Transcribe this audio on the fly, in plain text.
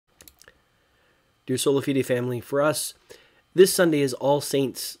Dear Sola Fide family, for us, this Sunday is All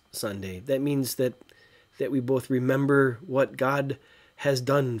Saints Sunday. That means that we both remember what God has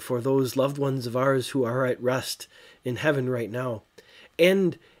done for those loved ones of ours who are at rest in heaven right now.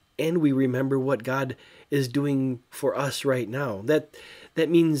 And we remember what God is doing for us right now. That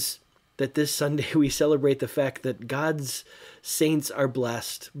means that this Sunday we celebrate the fact that God's saints are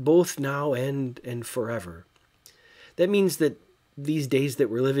blessed, both now and forever. That means that these days that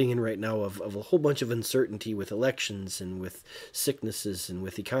we're living in right now of a whole bunch of uncertainty with elections and with sicknesses and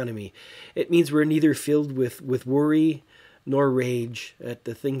with economy, it means we're neither filled with worry nor rage at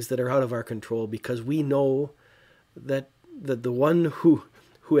the things that are out of our control, because we know that the one who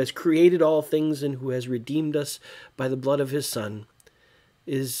has created all things and who has redeemed us by the blood of his Son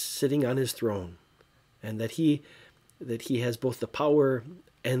is sitting on his throne, and that he has both the power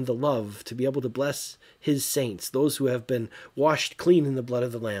and the love to be able to bless his saints, those who have been washed clean in the blood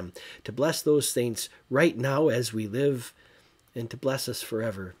of the Lamb, to bless those saints right now as we live, and to bless us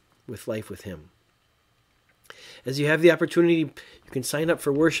forever with life with him. As you have the opportunity, you can sign up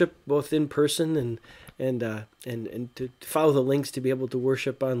for worship both in person and to follow the links to be able to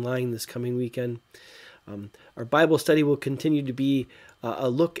worship online this coming weekend. Our Bible study will continue to be a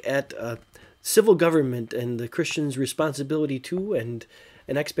look at civil government and the Christian's responsibility to and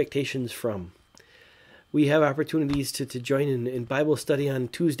expectations from. We have opportunities to join in Bible study on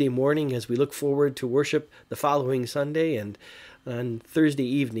Tuesday morning as we look forward to worship the following Sunday, and on Thursday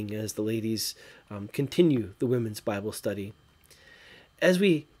evening as the ladies continue the women's Bible study. As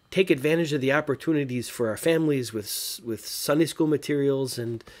we take advantage of the opportunities for our families with Sunday school materials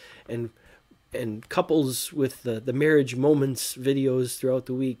and couples with the marriage moments videos throughout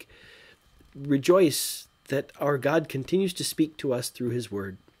the week, rejoice that our God continues to speak to us through his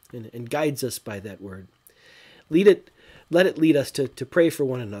word and guides us by that word. Let it lead us to pray for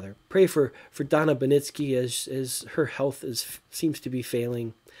one another. Pray for Donna Benitsky as her health seems to be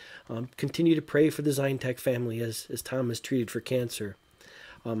failing. Continue to pray for the Zintek family as Tom is treated for cancer.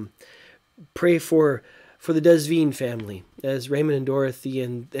 Pray for the Desveen family as Raymond and Dorothy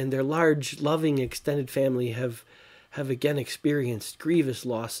and their large, loving, extended family have again experienced grievous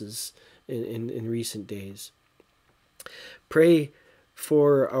losses in recent days. Pray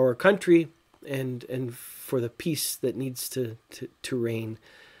for our country and for the peace that needs to reign,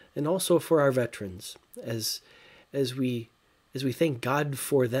 and also for our veterans as we thank God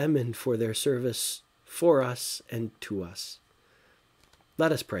for them and for their service for us and to us.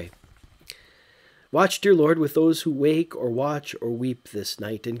 Let us pray. Watch, dear Lord, with those who wake or watch or weep this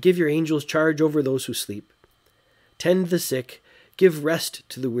night, and give your angels charge over those who sleep. Tend the sick, give rest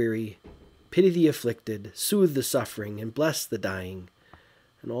to the weary, pity the afflicted, soothe the suffering, and bless the dying,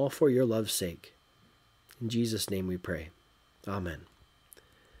 and all for your love's sake. In Jesus' name we pray. Amen.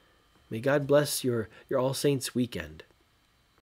 May God bless your All Saints weekend.